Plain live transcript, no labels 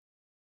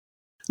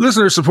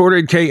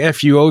Listener-supported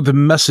KFUO, the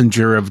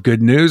messenger of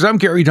good news. I'm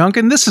Gary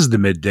Duncan. This is the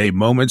Midday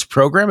Moments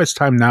program. It's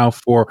time now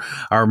for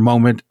our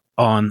moment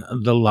on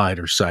the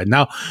lighter side.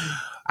 Now,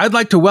 I'd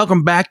like to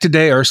welcome back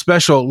today our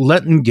special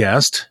Lenten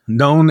guest,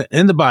 known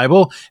in the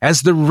Bible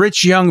as the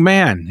rich young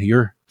man.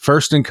 Your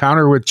first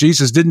encounter with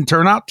Jesus didn't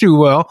turn out too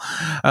well.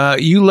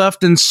 You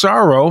left in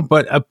sorrow,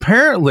 but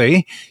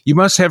apparently you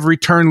must have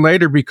returned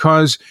later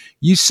because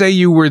you say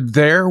you were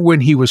there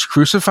when he was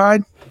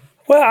crucified?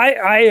 Well,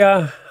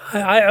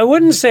 I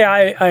wouldn't say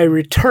I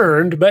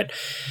returned, but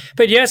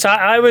yes,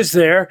 I was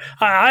there.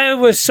 I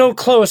was so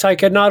close I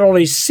could not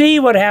only see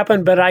what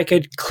happened, but I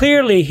could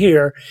clearly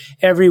hear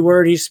every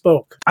word he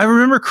spoke. I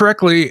remember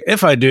correctly,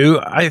 if I do,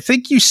 I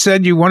think you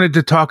said you wanted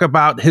to talk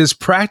about his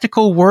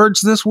practical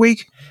words this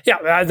week?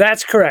 Yeah,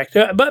 that's correct.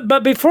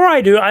 But before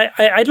I do,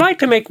 I'd like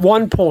to make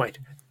one point.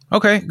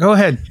 Okay, go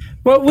ahead.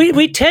 Well,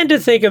 we tend to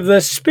think of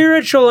the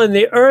spiritual and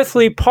the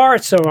earthly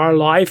parts of our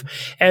life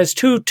as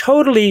two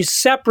totally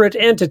separate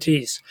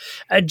entities.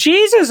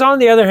 Jesus, on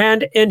the other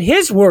hand, in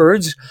his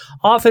words,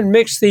 often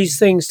mix these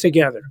things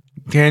together.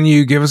 Can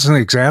you give us an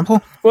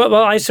example? Well,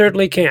 I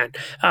certainly can.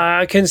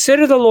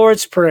 Consider the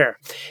Lord's Prayer.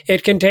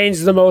 It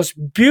contains the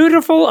most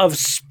beautiful of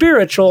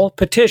spiritual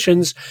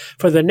petitions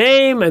for the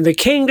name and the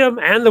kingdom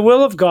and the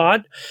will of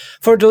God,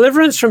 for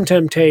deliverance from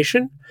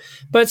temptation.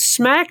 But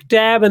smack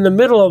dab in the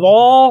middle of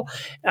all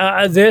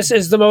this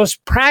is the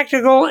most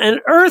practical and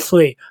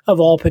earthly of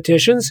all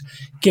petitions.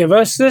 Give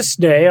us this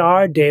day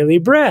our daily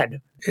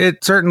bread.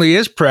 It certainly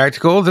is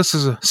practical. This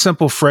is a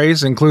simple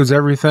phrase, includes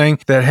everything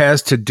that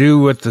has to do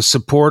with the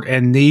support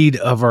and need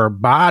of our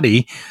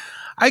body.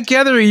 I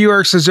gather you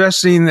are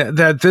suggesting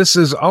that this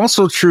is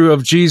also true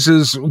of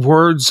Jesus'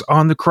 words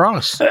on the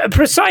cross.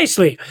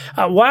 Precisely.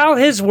 While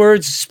his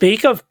words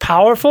speak of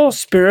powerful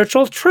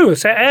spiritual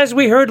truths, as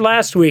we heard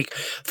last week,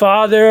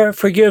 Father,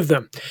 forgive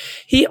them,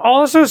 he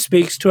also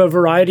speaks to a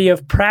variety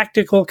of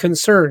practical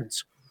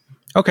concerns.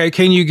 Okay,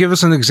 can you give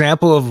us an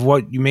example of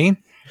what you mean?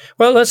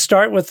 Well, let's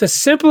start with the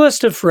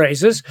simplest of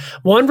phrases,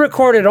 one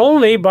recorded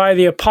only by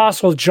the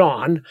Apostle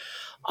John,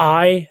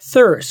 I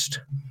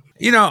thirst.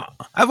 You know,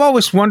 I've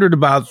always wondered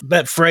about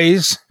that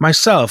phrase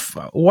myself.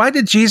 Why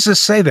did Jesus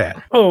say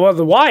that? Oh, well,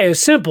 the why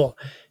is simple.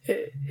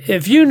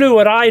 If you knew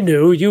what I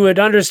knew, you would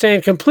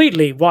understand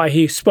completely why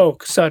he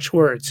spoke such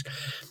words.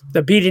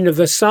 The beating of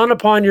the sun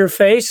upon your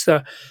face,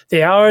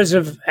 the hours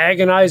of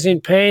agonizing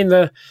pain,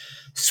 the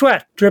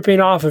sweat dripping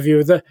off of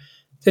you, the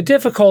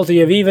difficulty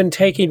of even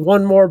taking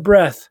one more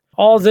breath.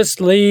 All this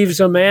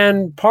leaves a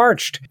man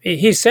parched.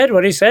 He said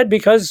what he said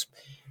because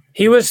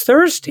he was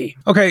thirsty.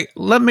 Okay,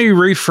 let me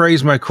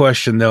rephrase my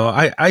question, though.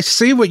 I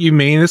see what you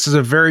mean. This is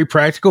a very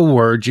practical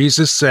word.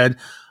 Jesus said,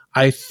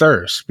 I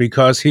thirst,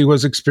 because he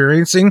was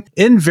experiencing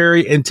in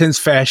very intense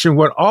fashion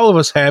what all of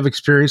us have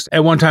experienced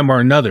at one time or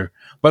another.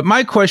 But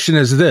my question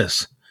is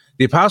this.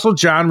 The Apostle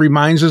John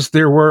reminds us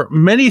there were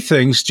many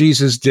things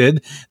Jesus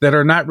did that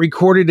are not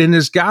recorded in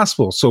his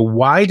gospel. So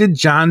why did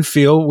John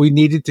feel we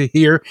needed to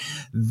hear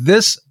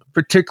this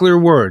particular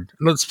word?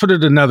 Let's put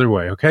it another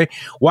way, okay?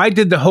 Why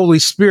did the Holy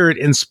Spirit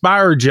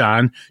inspire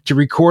John to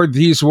record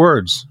these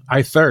words,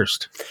 I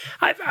thirst?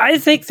 I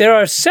think there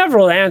are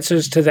several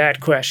answers to that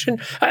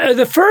question.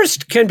 The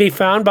first can be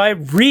found by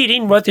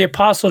reading what the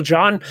Apostle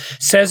John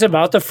says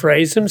about the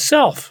phrase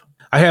himself.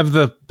 I have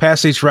the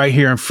passage right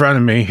here in front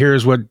of me.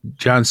 Here's what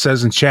John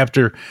says in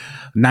chapter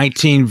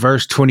 19,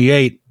 verse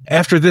 28.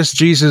 After this,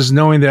 Jesus,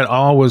 knowing that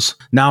all was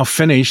now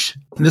finished,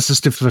 and this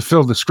is to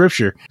fulfill the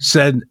scripture,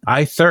 said,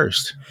 I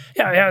thirst.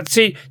 Yeah,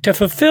 see, to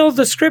fulfill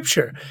the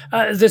scripture.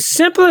 The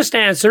simplest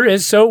answer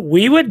is so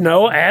we would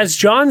know, as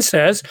John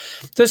says,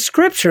 the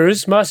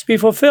scriptures must be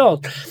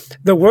fulfilled.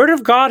 The word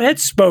of God had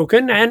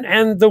spoken,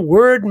 and the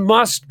word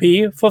must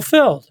be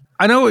fulfilled.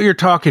 I know what you're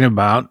talking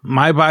about.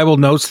 My Bible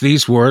notes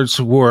these words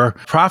were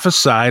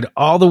prophesied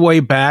all the way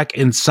back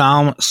in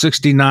Psalm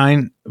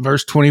 69,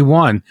 verse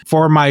 21.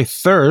 For my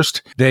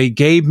thirst, they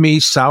gave me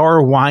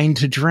sour wine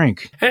to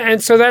drink.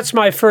 And so that's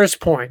my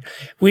first point.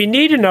 We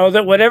need to know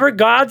that whatever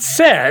God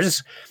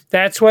says,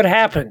 that's what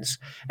happens.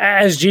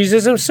 As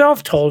Jesus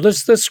himself told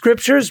us, the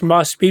scriptures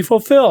must be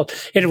fulfilled.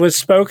 It was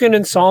spoken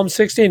in Psalm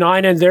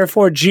 69, and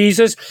therefore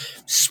Jesus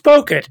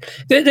spoke it.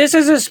 This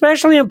is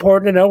especially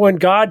important to know when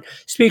God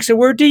speaks a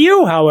word to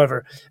you,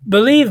 however.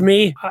 Believe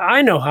me,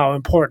 I know how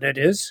important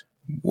it is.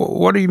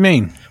 What do you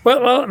mean?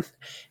 Well,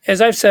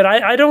 as I've said,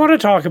 I don't want to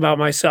talk about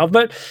myself,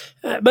 but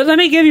let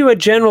me give you a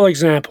general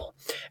example.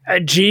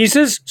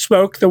 Jesus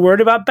spoke the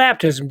word about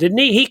baptism, didn't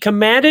he? He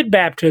commanded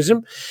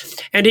baptism,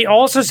 and he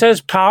also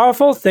says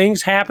powerful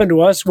things happen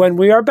to us when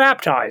we are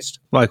baptized.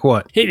 Like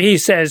what? He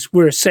says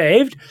we're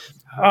saved,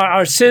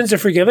 our sins are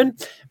forgiven,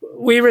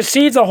 we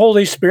receive the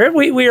Holy Spirit,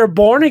 we are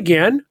born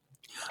again.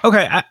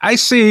 Okay, I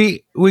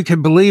see we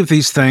can believe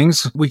these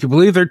things. We can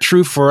believe they're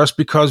true for us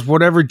because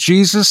whatever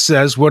Jesus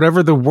says,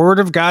 whatever the Word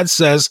of God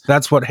says,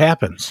 that's what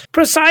happens.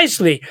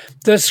 Precisely.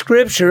 The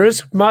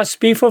Scriptures must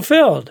be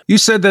fulfilled. You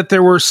said that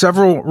there were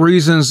several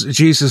reasons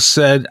Jesus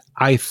said,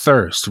 I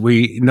thirst.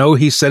 We know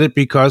he said it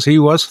because he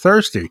was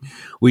thirsty.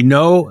 We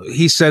know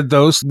he said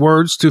those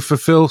words to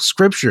fulfill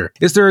Scripture.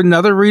 Is there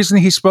another reason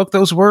he spoke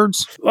those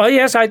words? Well,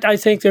 yes, I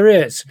think there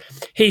is.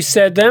 He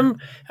said them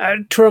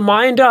to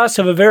remind us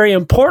of a very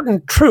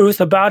important truth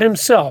about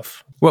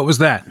himself. What was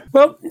that?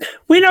 Well,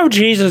 we know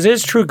Jesus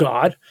is true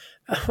God,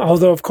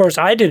 although, of course,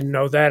 I didn't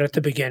know that at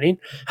the beginning.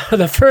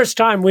 The first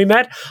time we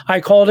met,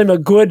 I called him a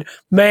good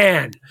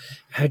man.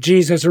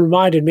 Jesus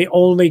reminded me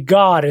only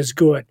God is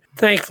good.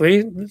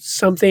 Thankfully,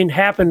 something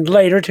happened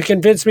later to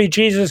convince me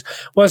Jesus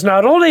was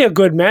not only a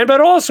good man,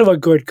 but also a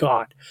good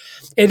God.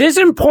 It is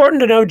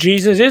important to know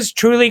Jesus is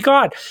truly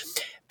God.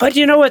 But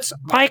it's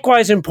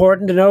likewise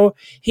important to know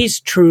he's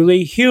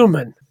truly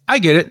human. I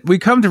get it. We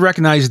come to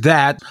recognize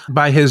that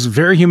by his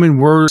very human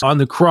words on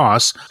the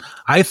cross,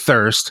 I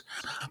thirst.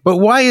 But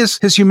why is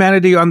his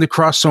humanity on the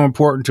cross so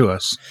important to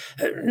us?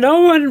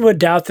 No one would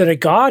doubt that a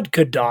God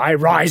could die,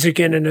 rise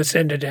again, and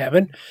ascend into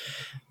heaven.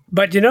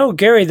 But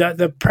Gary,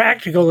 the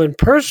practical and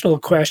personal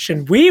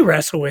question we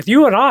wrestle with,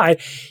 you and I,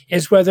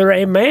 is whether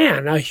a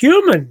man, a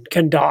human,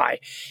 can die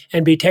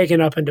and be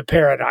taken up into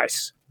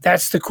paradise.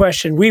 That's the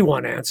question we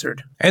want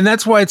answered. And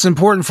that's why it's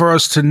important for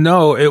us to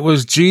know it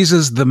was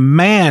Jesus, the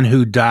man,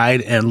 who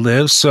died and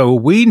lived. So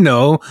we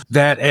know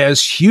that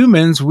as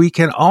humans, we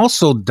can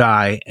also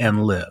die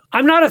and live.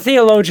 I'm not a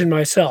theologian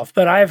myself,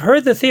 but I've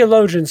heard the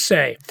theologians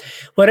say,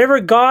 whatever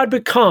God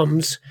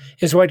becomes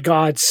is what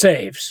God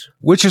saves.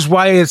 Which is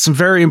why it's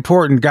very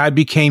important God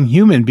became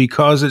human,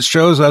 because it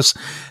shows us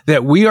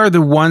that we are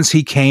the ones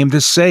he came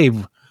to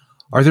save.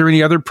 Are there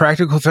any other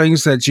practical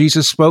things that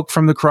Jesus spoke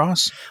from the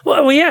cross?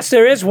 Well, yes,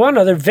 there is one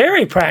other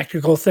very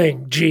practical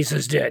thing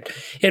Jesus did.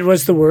 It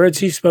was the words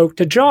he spoke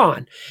to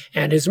John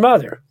and his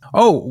mother.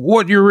 Oh,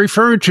 what you're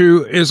referring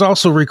to is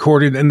also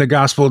recorded in the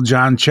Gospel of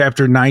John,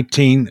 chapter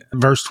 19,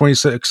 verse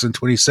 26 and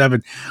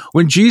 27.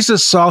 When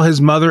Jesus saw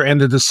his mother and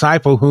the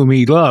disciple whom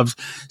he loved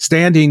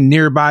standing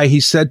nearby,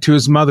 he said to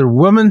his mother,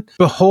 "Woman,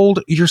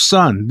 behold your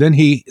son." Then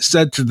he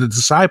said to the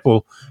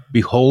disciple,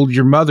 "Behold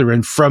your mother."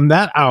 And from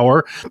that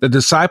hour, the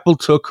disciple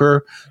took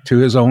her to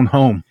his own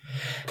home.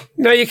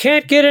 Now, you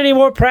can't get any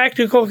more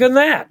practical than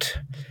that.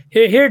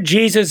 Here,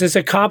 Jesus is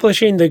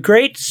accomplishing the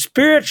great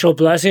spiritual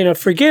blessing of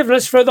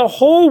forgiveness for the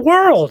whole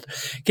world,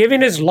 giving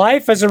his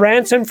life as a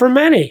ransom for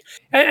many.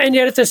 And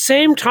yet, at the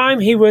same time,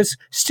 he was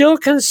still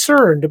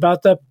concerned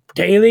about the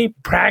daily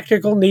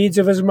practical needs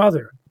of his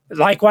mother.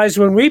 Likewise,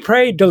 when we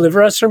pray,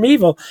 "Deliver us from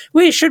evil,"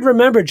 we should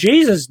remember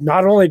Jesus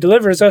not only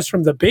delivers us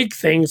from the big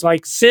things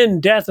like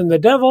sin, death, and the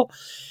devil,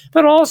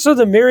 but also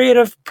the myriad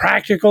of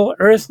practical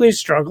earthly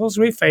struggles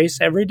we face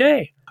every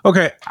day.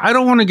 Okay, I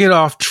don't want to get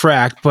off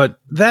track, but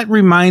that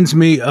reminds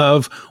me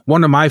of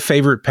one of my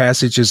favorite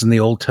passages in the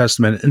Old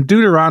Testament. In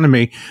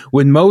Deuteronomy,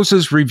 when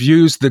Moses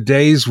reviews the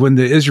days when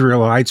the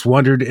Israelites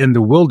wandered in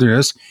the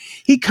wilderness,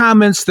 he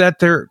comments that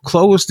their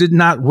clothes did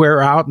not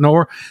wear out,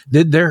 nor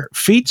did their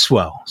feet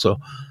swell. So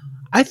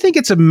I think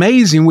it's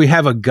amazing we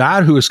have a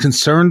God who is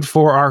concerned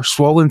for our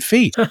swollen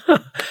feet.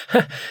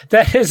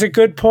 That is a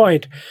good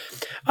point.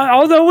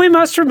 Although we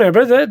must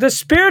remember that the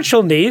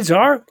spiritual needs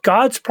are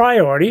God's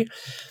priority,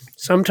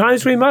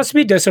 sometimes we must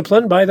be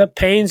disciplined by the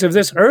pains of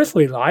this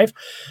earthly life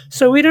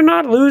so we do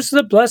not lose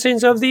the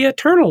blessings of the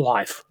eternal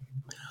life.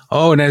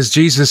 Oh, and as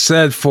Jesus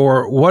said,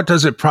 "For what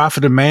does it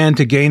profit a man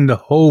to gain the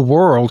whole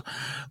world,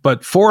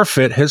 but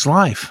forfeit his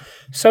life?"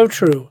 So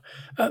true.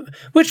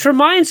 Which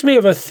reminds me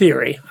of a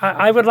theory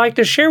I would like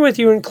to share with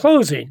you in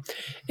closing.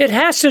 It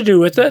has to do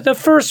with the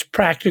first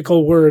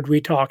practical word we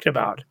talked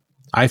about.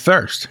 I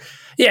thirst.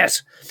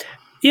 Yes.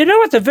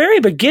 At the very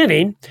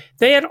beginning,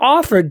 they had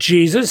offered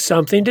Jesus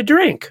something to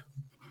drink.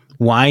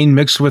 Wine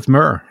mixed with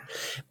myrrh.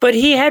 But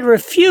he had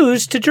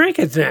refused to drink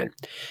it then.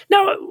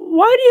 Now,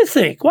 why do you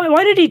think?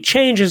 Why did he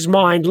change his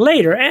mind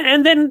later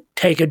and then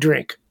take a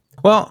drink?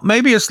 Well,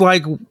 maybe it's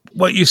like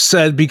what you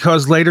said,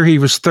 because later he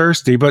was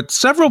thirsty, but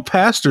several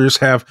pastors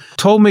have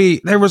told me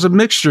there was a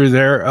mixture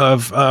there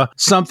of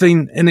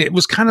something, and it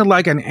was kind of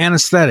like an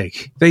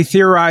anesthetic. They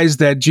theorized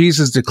that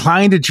Jesus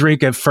declined to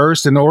drink at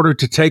first in order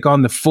to take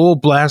on the full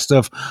blast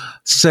of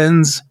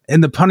sins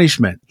and the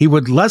punishment. He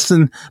would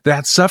lessen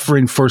that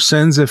suffering for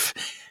sins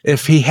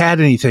if he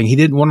had anything. He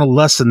didn't want to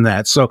lessen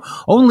that. So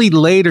only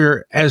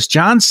later, as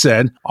John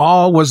said,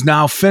 all was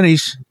now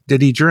finished,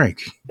 did he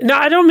drink.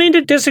 Now, I don't mean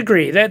to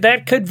disagree.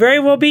 That could very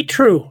well be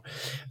true.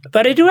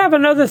 But I do have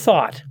another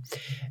thought.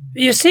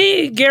 You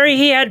see, Gary,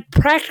 he had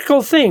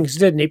practical things,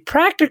 didn't he?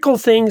 Practical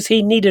things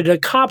he needed to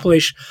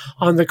accomplish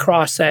on the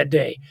cross that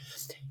day.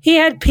 He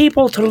had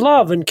people to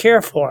love and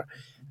care for.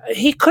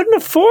 He couldn't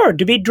afford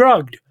to be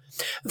drugged.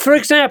 For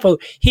example,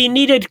 he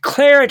needed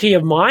clarity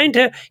of mind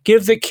to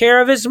give the care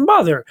of his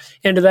mother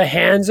into the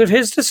hands of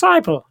his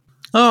disciple.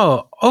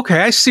 Oh,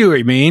 okay, I see what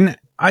you mean.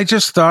 I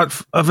just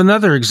thought of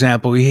another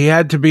example. He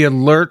had to be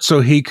alert so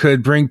he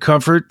could bring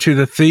comfort to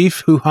the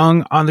thief who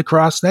hung on the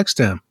cross next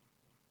to him.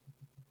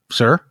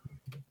 Sir?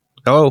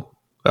 Hello?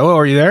 Hello,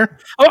 are you there?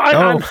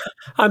 Oh,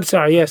 I'm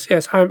sorry. Yes,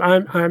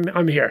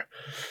 I'm here.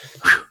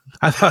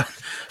 I thought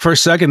for a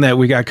second that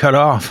we got cut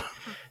off.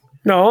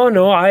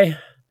 No,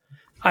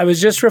 I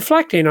was just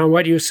reflecting on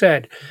what you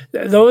said.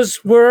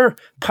 Those were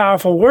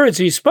powerful words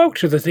he spoke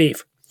to the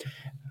thief.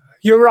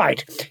 You're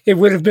right. It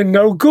would have been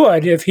no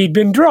good if he'd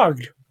been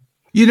drugged.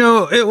 You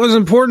know, it was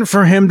important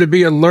for him to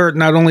be alert,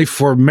 not only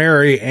for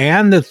Mary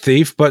and the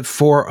thief, but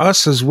for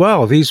us as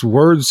well. These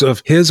words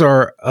of his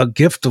are a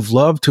gift of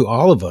love to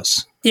all of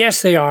us.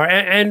 Yes, they are.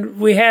 And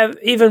we have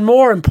even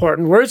more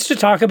important words to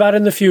talk about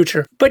in the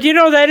future. But you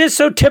know, that is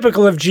so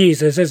typical of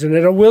Jesus, isn't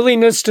it? A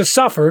willingness to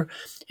suffer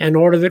in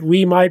order that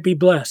we might be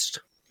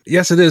blessed.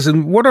 Yes, it is.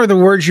 And what are the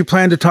words you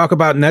plan to talk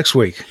about next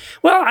week?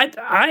 Well,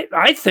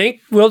 I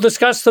think we'll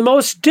discuss the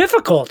most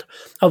difficult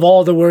of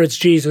all the words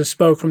Jesus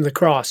spoke from the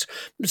cross.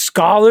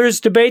 Scholars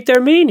debate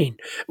their meaning.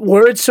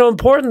 Words so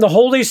important, the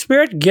Holy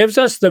Spirit gives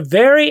us the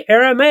very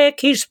Aramaic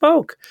he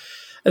spoke.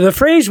 The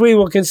phrase we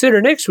will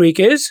consider next week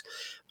is,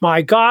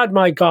 my God,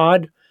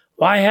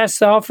 why hast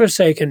thou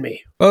forsaken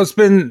me?" Well, it's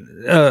been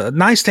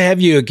nice to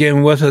have you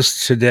again with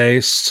us today,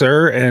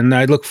 sir, and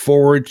I look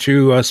forward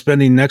to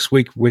spending next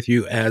week with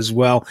you as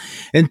well.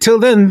 Until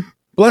then,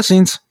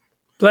 blessings.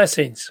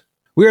 Blessings.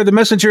 We are the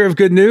Messenger of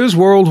Good News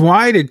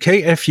worldwide at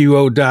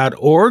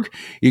kfuo.org.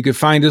 You can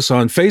find us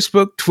on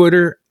Facebook,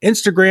 Twitter,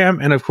 Instagram,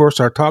 and of course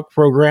our talk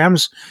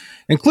programs,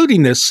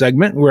 including this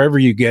segment, wherever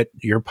you get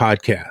your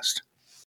podcast.